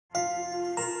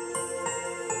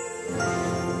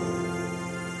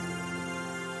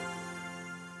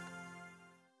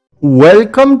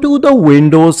Welcome to the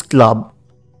Windows Club.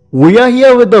 We are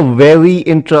here with a very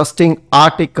interesting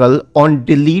article on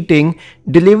deleting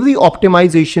delivery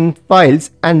optimization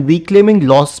files and reclaiming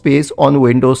lost space on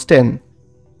Windows 10.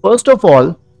 First of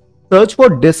all, search for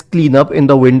disk cleanup in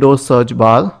the Windows search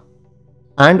bar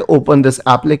and open this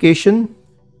application.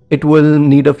 It will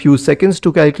need a few seconds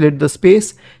to calculate the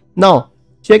space. Now,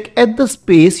 check at the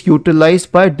space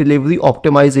utilized by delivery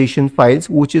optimization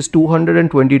files, which is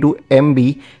 222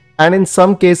 MB, and in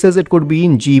some cases it could be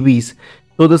in GBs.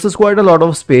 So this is quite a lot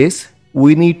of space.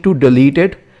 We need to delete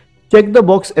it. Check the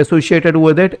box associated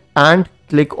with it and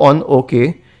click on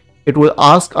OK. It will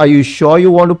ask, are you sure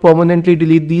you want to permanently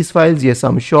delete these files? Yes,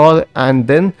 I'm sure. And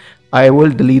then I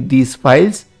will delete these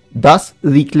files, thus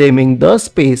reclaiming the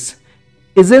space.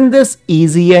 Isn't this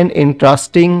easy and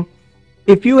interesting?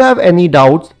 If you have any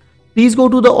doubts, please go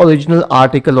to the original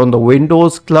article on the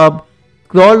Windows Club,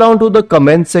 scroll down to the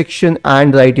comment section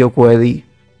and write your query.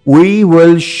 We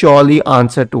will surely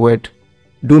answer to it.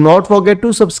 Do not forget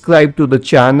to subscribe to the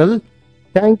channel.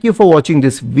 Thank you for watching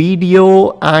this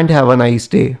video and have a nice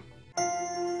day.